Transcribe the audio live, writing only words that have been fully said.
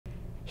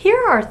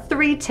Here are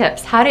 3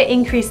 tips how to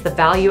increase the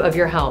value of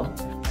your home.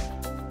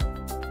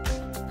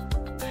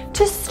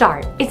 To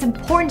start, it's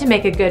important to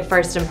make a good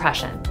first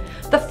impression.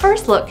 The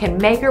first look can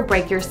make or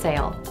break your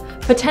sale.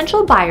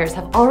 Potential buyers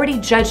have already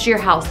judged your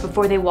house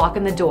before they walk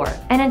in the door,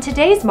 and in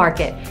today's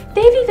market,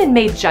 they've even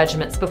made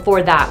judgments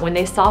before that when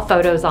they saw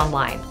photos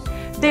online.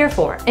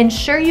 Therefore,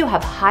 ensure you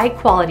have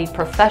high-quality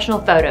professional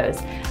photos,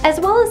 as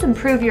well as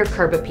improve your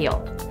curb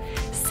appeal.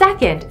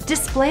 Second,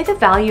 display the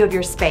value of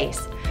your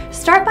space.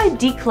 Start by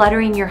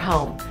decluttering your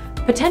home.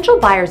 Potential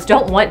buyers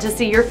don't want to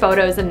see your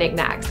photos and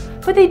knickknacks,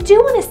 but they do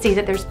want to see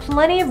that there's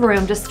plenty of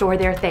room to store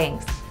their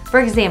things.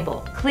 For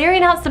example,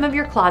 clearing out some of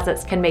your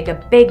closets can make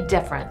a big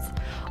difference.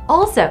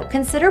 Also,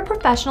 consider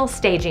professional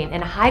staging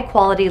and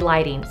high-quality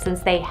lighting since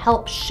they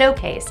help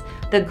showcase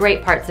the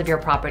great parts of your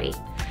property.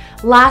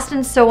 Last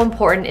and so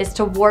important is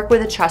to work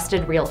with a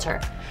trusted realtor.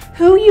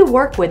 Who you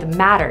work with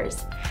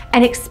matters.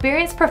 An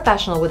experienced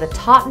professional with a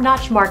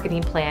top-notch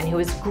marketing plan who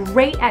is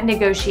great at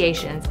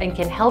negotiations and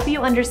can help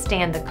you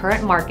understand the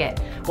current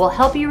market will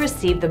help you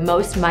receive the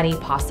most money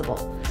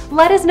possible.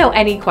 Let us know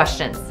any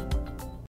questions.